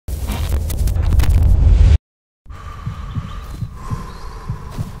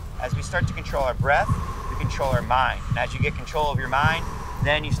start to control our breath, we control our mind. And as you get control of your mind,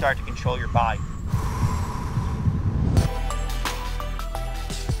 then you start to control your body.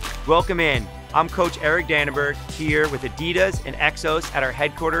 Welcome in. I'm Coach Eric Dannenberg here with Adidas and Exos at our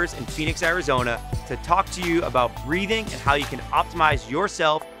headquarters in Phoenix, Arizona to talk to you about breathing and how you can optimize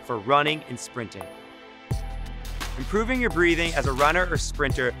yourself for running and sprinting. Improving your breathing as a runner or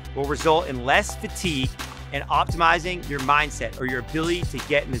sprinter will result in less fatigue and optimizing your mindset or your ability to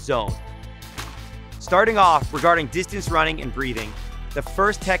get in the zone. Starting off regarding distance running and breathing, the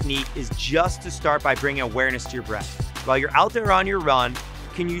first technique is just to start by bringing awareness to your breath. While you're out there on your run,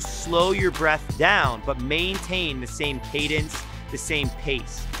 can you slow your breath down but maintain the same cadence, the same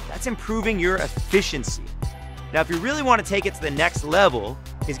pace? That's improving your efficiency. Now, if you really want to take it to the next level,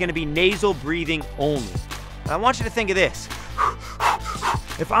 it's going to be nasal breathing only. And I want you to think of this.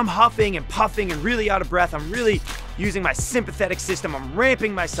 If I'm huffing and puffing and really out of breath, I'm really using my sympathetic system, I'm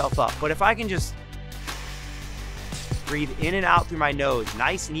ramping myself up. But if I can just breathe in and out through my nose,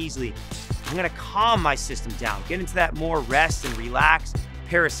 nice and easily, I'm gonna calm my system down, get into that more rest and relaxed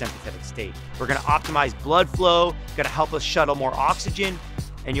parasympathetic state. We're gonna optimize blood flow, gonna help us shuttle more oxygen,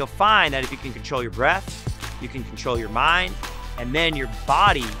 and you'll find that if you can control your breath, you can control your mind, and then your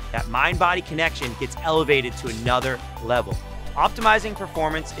body, that mind-body connection gets elevated to another level. Optimizing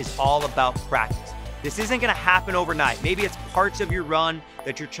performance is all about practice. This isn't gonna happen overnight. Maybe it's parts of your run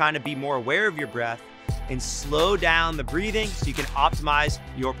that you're trying to be more aware of your breath and slow down the breathing so you can optimize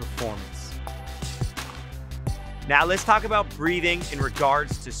your performance. Now let's talk about breathing in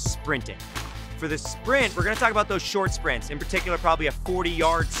regards to sprinting. For the sprint, we're gonna talk about those short sprints, in particular probably a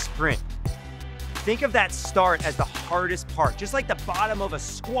 40-yard sprint. Think of that start as the hardest part. Just like the bottom of a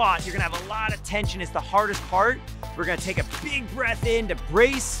squat, you're gonna have a lot of tension. It's the hardest part. We're gonna take a big breath in to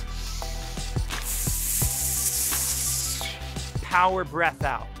brace. Power breath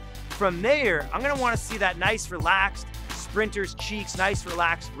out. From there, I'm gonna wanna see that nice relaxed sprinter's cheeks, nice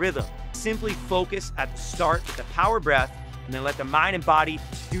relaxed rhythm. Simply focus at the start with the power breath and then let the mind and body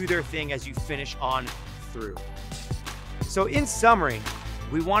do their thing as you finish on through. So in summary,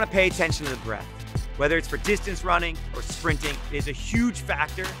 we wanna pay attention to the breath. Whether it's for distance running or sprinting, it is a huge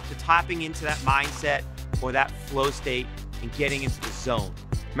factor to tapping into that mindset or that flow state and getting into the zone.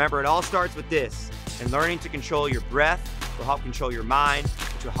 Remember, it all starts with this, and learning to control your breath will help control your mind,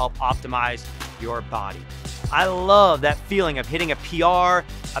 which will help optimize your body. I love that feeling of hitting a PR,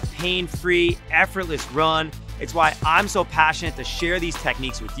 a pain-free, effortless run. It's why I'm so passionate to share these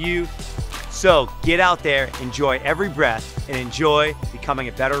techniques with you. So get out there, enjoy every breath, and enjoy becoming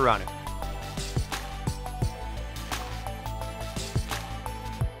a better runner.